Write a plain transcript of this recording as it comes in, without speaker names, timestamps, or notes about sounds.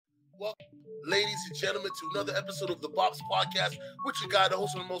Welcome, ladies and gentlemen, to another episode of the Bops Podcast with your guy, the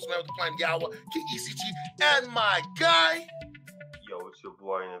host of the most man with the plan, Yawa, KECG, and my guy. Yo, it's your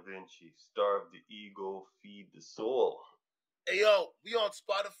boy Navinci. Starve the ego, feed the soul. Hey, yo, we on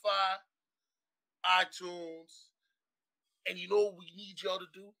Spotify, iTunes, and you know what we need y'all to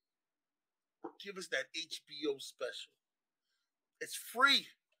do? Give us that HBO special. It's free.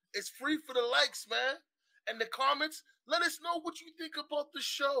 It's free for the likes, man. And the comments, let us know what you think about the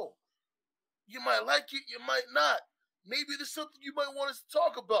show. You might like it, you might not. Maybe there's something you might want us to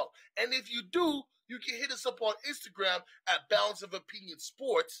talk about. And if you do, you can hit us up on Instagram at Balance of Opinion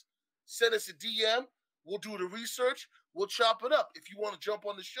Sports. Send us a DM. We'll do the research. We'll chop it up. If you want to jump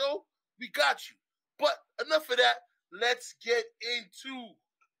on the show, we got you. But enough of that. Let's get into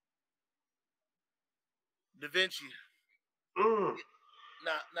Da Vinci.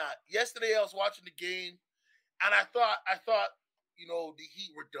 Now, yesterday I was watching the game, and I thought, you know, the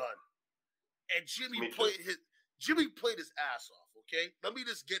Heat were done. And Jimmy played his ass off, okay? Let me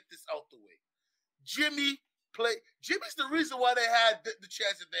just get this out the way. Jimmy's the reason why they had the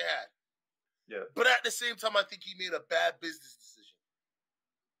chance that they had. Yeah. But at the same time, I think he made a bad business decision.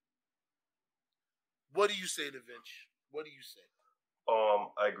 What do you say, Da Vinci? What do you say?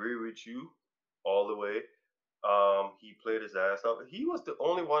 I agree with you all the way. He played his ass off. He was the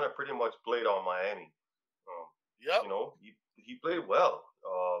only one that pretty much played on Miami. Yep. You know, he played well.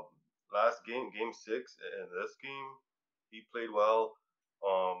 Last game, game 6, and this game, he played well.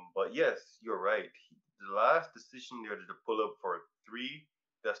 But yes, you're right. The last decision there to pull up for a 3,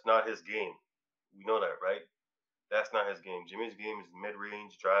 that's not his game. We know that, right? That's not his game. Jimmy's game is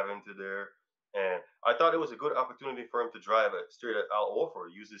mid-range, drive into there. And I thought it was a good opportunity for him to drive it straight at Al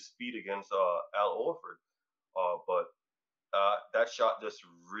Horford, use his speed against Al Horford. But that shot just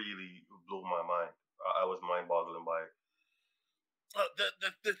really blew my mind. I was mind-boggling by it.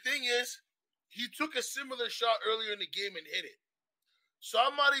 The thing is, he took a similar shot earlier in the game and hit it. So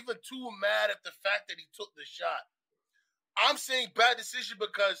I'm not even too mad at the fact that he took the shot. I'm saying bad decision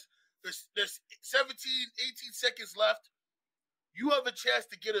because there's 17, 18 seconds left. You have a chance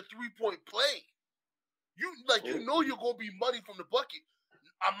to get a 3-point play. You know you're going to be money from the bucket.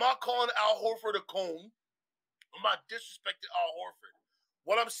 I'm not calling Al Horford a cone. I'm not disrespecting Al Horford.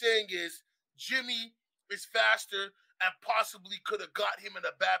 What I'm saying is Jimmy is faster and possibly could have got him in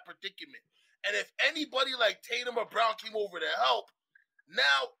a bad predicament. And if anybody like Tatum or Brown came over to help,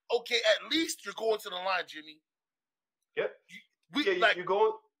 now, okay, at least you're going to the line, Jimmy. Yep. You're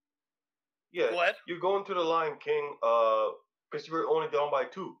going. Yeah, go ahead. You're going to the line, King, because you were only down by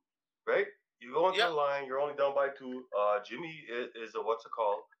 2, right? You're going to the line, you're only down by 2. Jimmy is a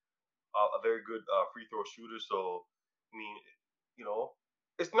a very good free throw shooter. So, I mean, you know,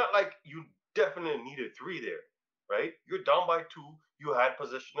 it's not like you definitely needed 3 there, right? You're down by 2. You had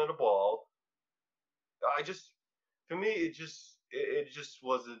possession of the ball. For me, it just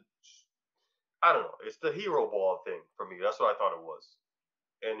wasn't. I don't know. It's the hero ball thing for me. That's what I thought it was.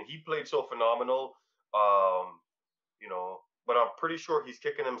 And he played so phenomenal, you know. But I'm pretty sure he's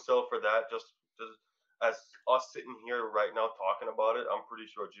kicking himself for that. Just as us sitting here right now talking about it, I'm pretty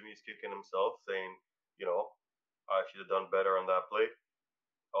sure Jimmy's kicking himself, saying, you know, I should have done better on that play.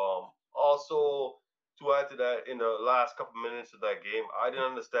 Also, to add to that, in the last couple minutes of that game, I didn't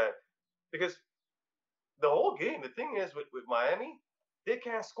understand because the whole game, the thing is with Miami, they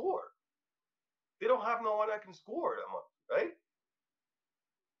can't score. They don't have no one that can score that much, right?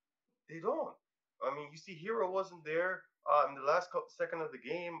 They don't. I mean, you see, Hero wasn't there in the last second of the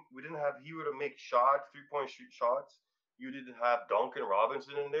game. We didn't have Hero to make shots, 3-point shoot shots. You didn't have Duncan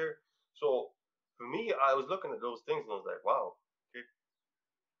Robinson in there. So for me, I was looking at those things and I was like, wow. Okay.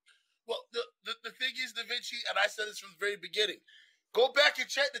 Well, the thing is, Da Vinci, and I said this from the very beginning. Go back and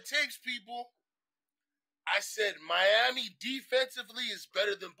check the tapes, people. I said Miami defensively is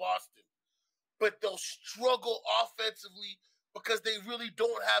better than Boston, but they'll struggle offensively because they really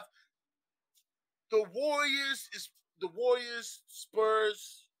don't have. The Warriors,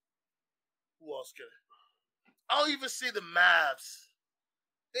 Spurs. Who else can I'll even say the Mavs.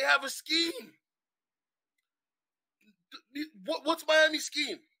 They have a scheme. What's Miami's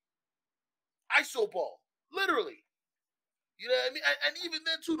scheme? ISO ball, literally. You know what I mean? And even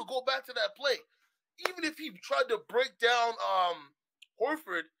then, too, to go back to that play, even if he tried to break down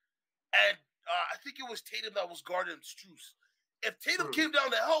Horford, and I think it was Tatum that was guarding Strus. If Tatum came down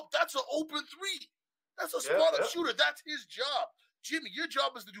to help, that's an open 3. That's a spot-up shooter. That's his job. Jimmy, your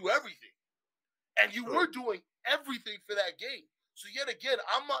job is to do everything. And you were doing everything for that game. So yet again,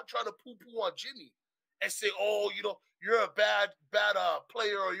 I'm not trying to poo-poo on Jimmy and say, oh, you know, you're a bad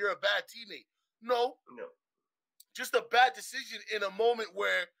player or you're a bad teammate. No. Just a bad decision in a moment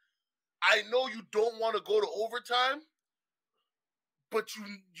where I know you don't want to go to overtime, but you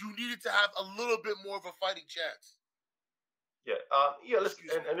needed to have a little bit more of a fighting chance. Yeah.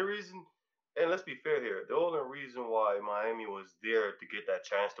 And the reason, and let's be fair here, the only reason why Miami was there to get that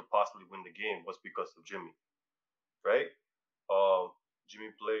chance to possibly win the game was because of Jimmy, right? Um,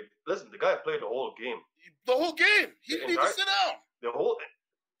 Jimmy played. Listen, the guy played the whole game. The whole game. He The didn't even sit down.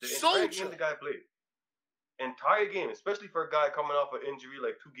 The entire game the guy played. Entire game, especially for a guy coming off an injury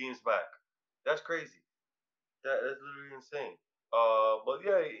like 2 games back. That's crazy. That's literally insane. But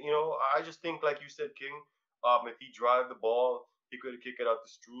yeah, I just think like you said, King. If he drive the ball, he could have kicked it out to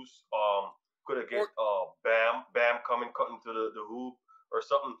Strus. Could have get Bam coming cutting to the hoop or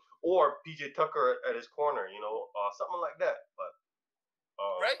something, or PJ Tucker at his corner, something like that. But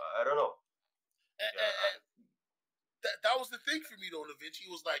right? I don't know. That was the thing for me though, Vinci.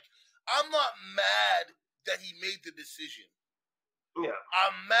 Was like, I'm not mad that he made the decision. Yeah.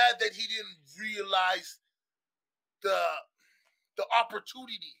 I'm mad that he didn't realize the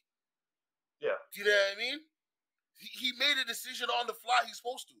opportunity. Yeah. Do you know what I mean? He made a decision on the fly. He's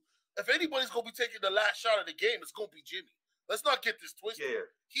supposed to. If anybody's gonna be taking the last shot of the game, it's gonna be Jimmy. Let's not get this twisted. Yeah.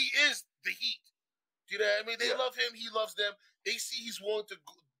 He is the Heat. Do you know what I mean? They love him. He loves them. They see he's willing to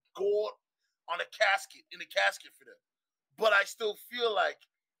go in a casket for them. But I still feel like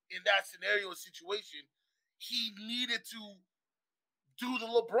in that scenario and situation, he needed to do the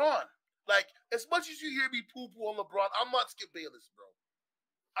LeBron. Like, as much as you hear me poo-poo on LeBron, I'm not Skip Bayless, bro.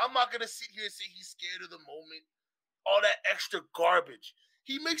 I'm not going to sit here and say he's scared of the moment. All that extra garbage.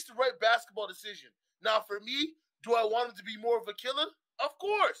 He makes the right basketball decision. Now, for me, do I want him to be more of a killer? Of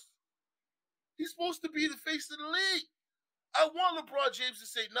course. He's supposed to be the face of the league. I want LeBron James to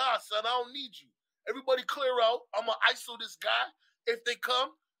say, nah, son, I don't need you. Everybody clear out. I'm going to ISO this guy. If they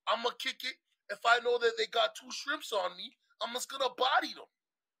come, I'm going to kick it. If I know that they got 2 shrimps on me, I'm just going to body them.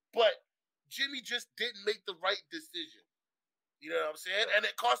 But Jimmy just didn't make the right decision. You know what I'm saying? And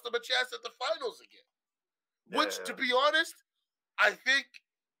it cost him a chance at the finals again. Which, to be honest, I think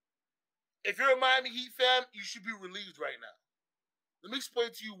if you're a Miami Heat fan, you should be relieved right now. Let me explain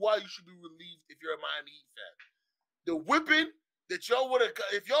to you why you should be relieved if you're a Miami Heat fan. The whipping that y'all would have,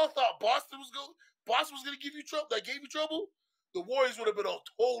 if y'all thought Boston was going to give you trouble, that gave you trouble, the Warriors would have been a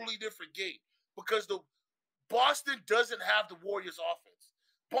totally different game because the Boston doesn't have the Warriors offense.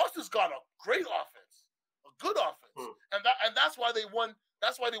 Boston's got a great offense, a good offense, and that's why they won.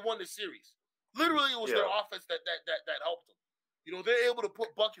 That's why they won the series. Literally, it was their offense that helped them. You know, they're able to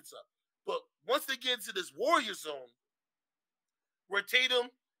put buckets up. But once they get into this Warrior zone, where Tatum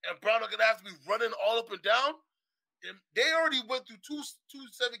and Brown are going to have to be running all up and down, they already went through two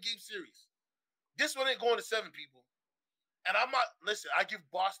 7-game series. This one ain't going to 7 people. And I'm not, listen, I give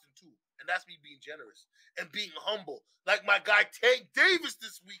Boston 2. And that's me being generous and being humble. Like my guy Tank Davis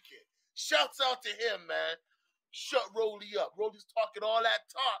this weekend. Shouts out to him, man. Shut Rolly up. Rolly's talking all that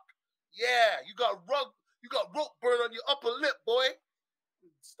talk. Yeah, you got rope burn on your upper lip, boy.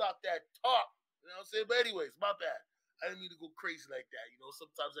 Stop that talk. You know what I'm saying? But anyways, my bad. I didn't mean to go crazy like that. You know,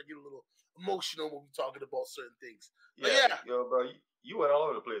 sometimes I get a little emotional when we're talking about certain things. Yeah. Yo, bro, you went all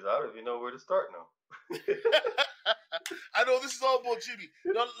over the place. I don't even know where to start now. I know this is all about Jimmy.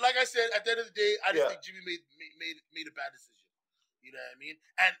 You know, like I said, at the end of the day, I just think Jimmy made a bad decision. You know what I mean?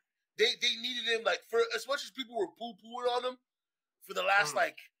 And they needed him, like, for as much as people were poo-pooing on him for the last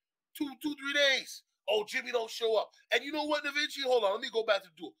like 3 days. Oh, Jimmy don't show up. And you know what, Da Vinci? Hold on, let me go back to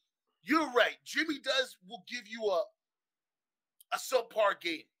the duel. You're right. Jimmy will give you a subpar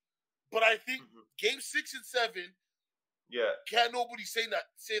game. But I think game 6 and 7, can't nobody say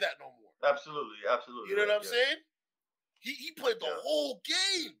that no more. Absolutely. You know what I'm saying? He played the whole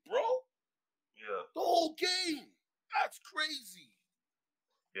game, bro. Yeah. The whole game. That's crazy.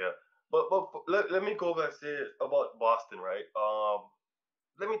 Yeah. But let me go back and say about Boston, right?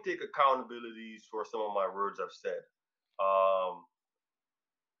 Let me take accountabilities for some of my words I've said.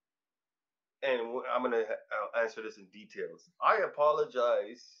 And I'm going to answer this in details. I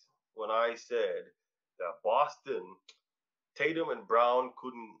apologize when I said that Boston, Tatum and Brown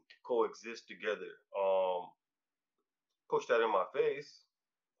couldn't coexist together. Push that in my face.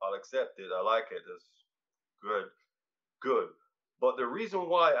 I'll accept it. I like it. That's good. But the reason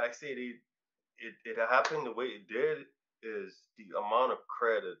why I say it happened the way it did is the amount of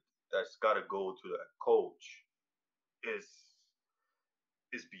credit that's got to go to that coach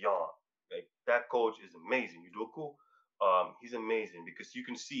is beyond. Like, that coach is amazing. Udoka, he's amazing because you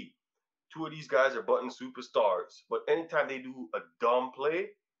can see 2 of these guys are button superstars, but anytime they do a dumb play,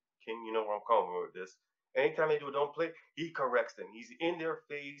 King, you know where I'm coming with this. Anytime they do a dumb play, he corrects them. He's in their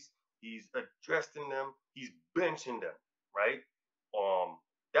face. He's addressing them. He's benching them, right?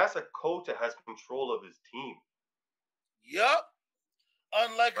 That's a coach that has control of his team. Yep.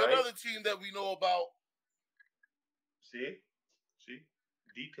 Unlike Right? another team that we know about. See?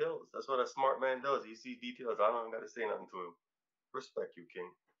 Details. That's what a smart man does. He sees details. I don't got to say nothing to him. Respect you, King.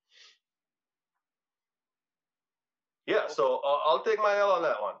 Yeah, so I'll take my L on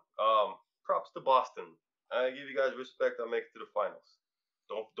that one. Props to Boston. I give you guys respect. I'll make it to the finals.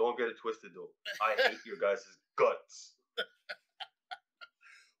 Don't get it twisted, though. I hate your guys' guts.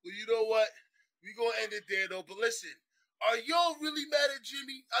 Well, you know what? We're going to end it there, though. But listen, are y'all really mad at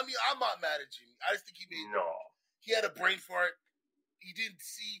Jimmy? I mean, I'm not mad at Jimmy. I just think he had a brain fart. He didn't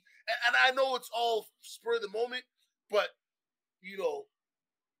see. And I know it's all spur of the moment, but, you know,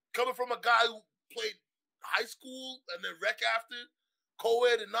 coming from a guy who played high school and then rec after,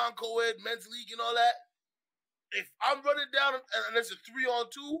 co-ed and non-co-ed, men's league and all that, if I'm running down and there's a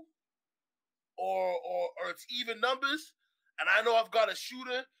 3-on-2 or it's even numbers, and I know I've got a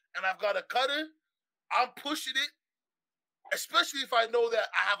shooter and I've got a cutter, I'm pushing it, especially if I know that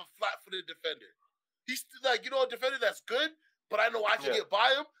I have a flat-footed defender. He's like, a defender that's good, but I know I can get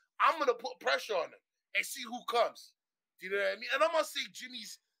by him. I'm going to put pressure on him and see who comes. Do you know what I mean? And I'm going to say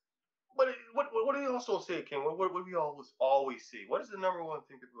Jimmy's. But what do you also say, King? What do we always say? What is the number one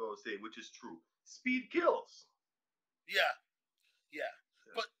thing that we always say, which is true? Speed kills. Yeah.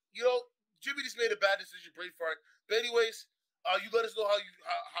 But, Jimmy just made a bad decision, brain fart. But anyways, you let us know how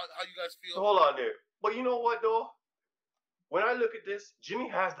you guys feel. So hold on there. But you know what, though? When I look at this,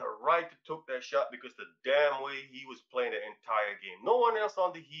 Jimmy has the right to take that shot because the damn way he was playing the entire game. No one else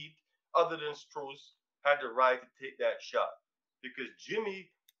on the Heat, other than Strus, had the right to take that shot because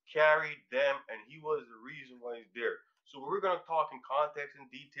Jimmy carried them and he was the reason why he's there. So we're going to talk in context and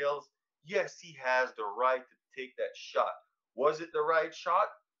details. Yes, he has the right to take that shot. Was it the right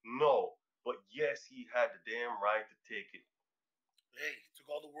shot? No. But yes, he had the damn right to take it. Hey, took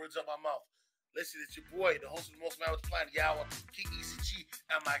all the words out of my mouth. Listen, it's your boy, the host of the Most Man with the Planet, Yawa, King ECG,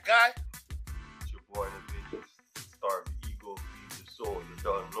 and my guy. It's your boy, the Vintage Star of the Ego, feed the soul, you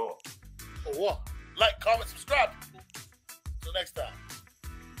don't know. Oh, what? Like, comment, subscribe. Till next time.